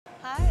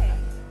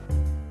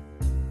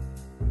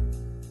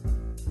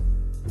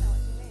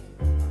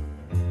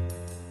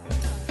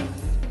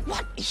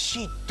is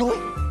she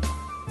doing?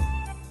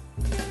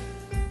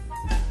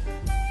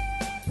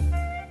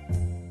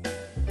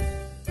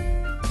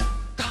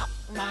 Tak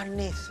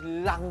manis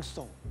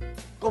langsung.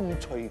 Kung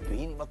choy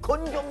bin,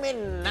 makon yung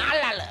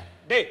menalala.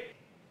 Dave,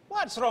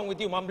 what's wrong with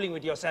you mumbling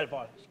with yourself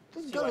all?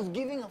 This girl is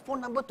giving a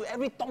phone number to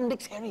every Tom,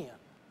 Dick, Harry.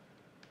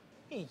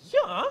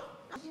 Yeah?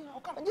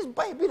 How can't I just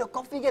buy a bit of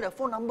coffee, get a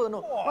phone number?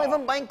 No, not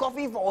even buying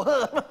coffee for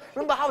her.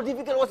 Remember how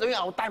difficult it was during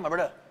our time, my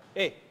brother?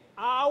 Hey,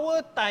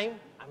 our time,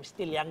 I'm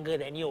still younger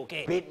than you,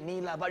 okay? Bit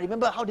me lah, but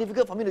remember how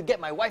difficult for me to get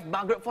my wife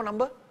Margaret phone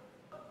number?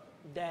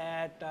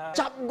 That,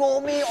 Chap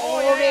gourmet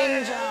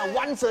orange,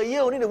 once a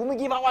year only the woman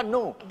give out one,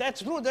 no.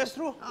 That's true, that's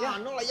true. Yeah,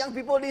 not like young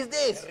people these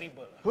days.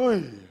 Terrible.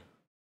 Hey.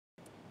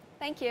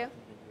 Thank you.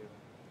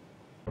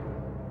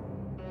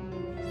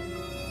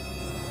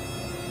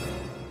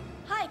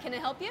 Hi, can I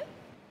help you?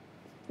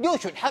 You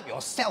should help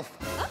yourself.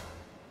 Huh?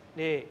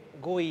 Hey,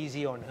 go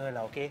easy on her,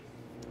 lah, okay?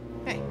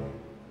 Hey,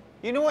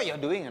 you know what you're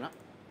doing, or not?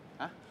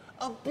 Huh?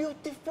 A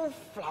beautiful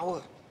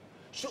flower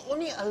should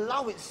only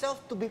allow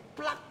itself to be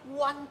plucked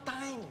one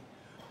time.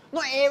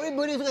 Not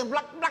everybody is going to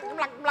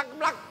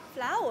pluck.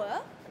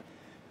 Flower?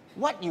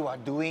 What you are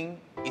doing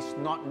is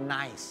not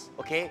nice,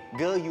 okay?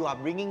 Girl, you are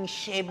bringing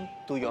shame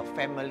to your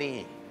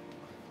family.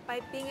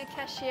 By being a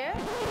cashier?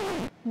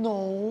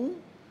 No.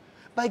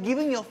 By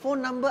giving your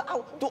phone number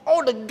out to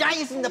all the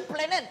guys in the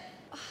planet.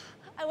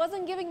 I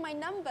wasn't giving my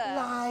number.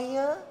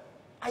 Liar.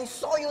 I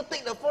saw you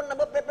take the phone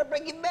number,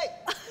 bring it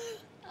back.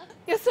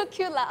 You're so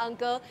cute, lah,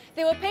 Uncle.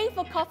 They were paying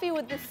for coffee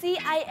with the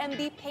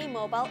CIMB Pay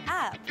mobile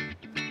app.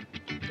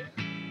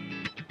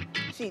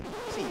 See,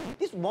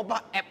 this mobile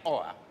app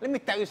let me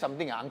tell you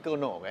something, Uncle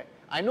know, okay?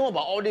 I know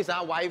about all this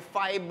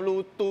Wi-Fi,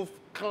 Bluetooth,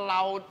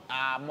 cloud,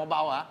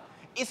 mobile.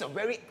 It's a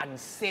very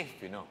unsafe,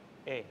 you know.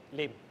 Hey,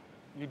 Lim,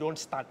 you don't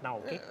start now,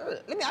 okay?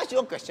 Let me ask you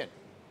a question.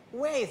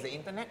 Where is the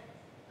internet?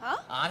 Huh?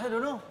 I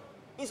don't know.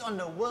 It's on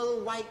the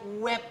World Wide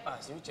Web,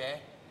 Siuche.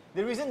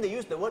 The reason they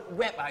use the word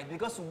web is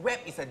because web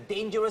is a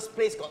dangerous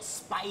place called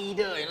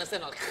spider, you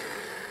understand?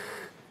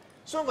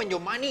 So when your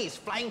money is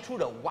flying through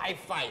the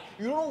Wi-Fi,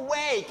 you know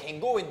where it can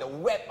go in the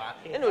web.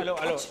 Hey, hello.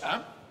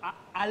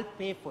 I'll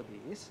pay for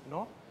this,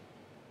 no?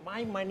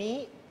 My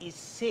money is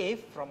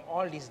safe from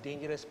all these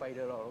dangerous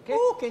spider, okay?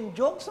 Oh, can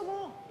joke some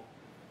more.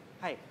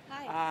 Hi.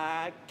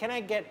 Hi. Can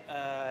I get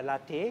a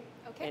latte?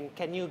 Okay. And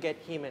can you get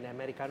him an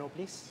Americano,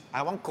 please?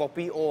 I want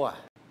coffee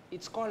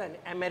It's called an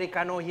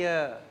Americano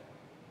here.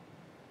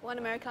 One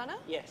Americano?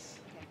 Yes.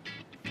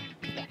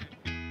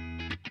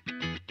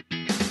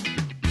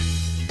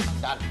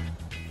 Done.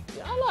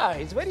 Yeah lah,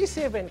 it's very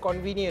safe and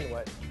convenient.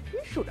 What?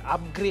 You should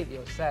upgrade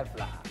yourself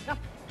lah. Come.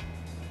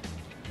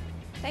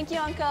 Thank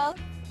you, Uncle.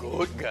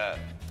 Good girl.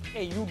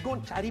 Hey, you don't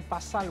cari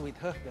pasal with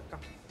her.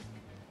 Come.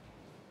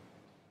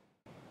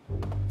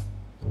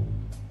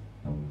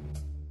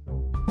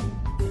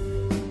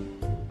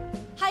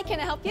 Hi,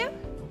 can I help you?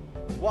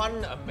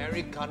 One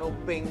Americano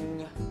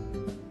ping,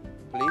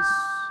 please.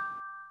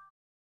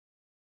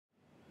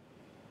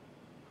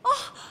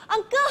 Oh,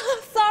 Uncle,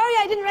 sorry,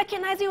 I didn't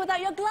recognize you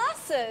without your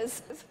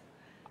glasses.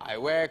 I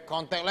wear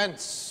contact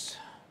lens.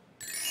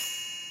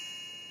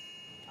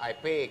 I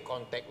pay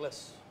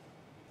contactless.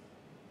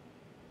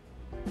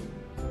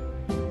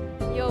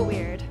 You're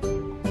weird.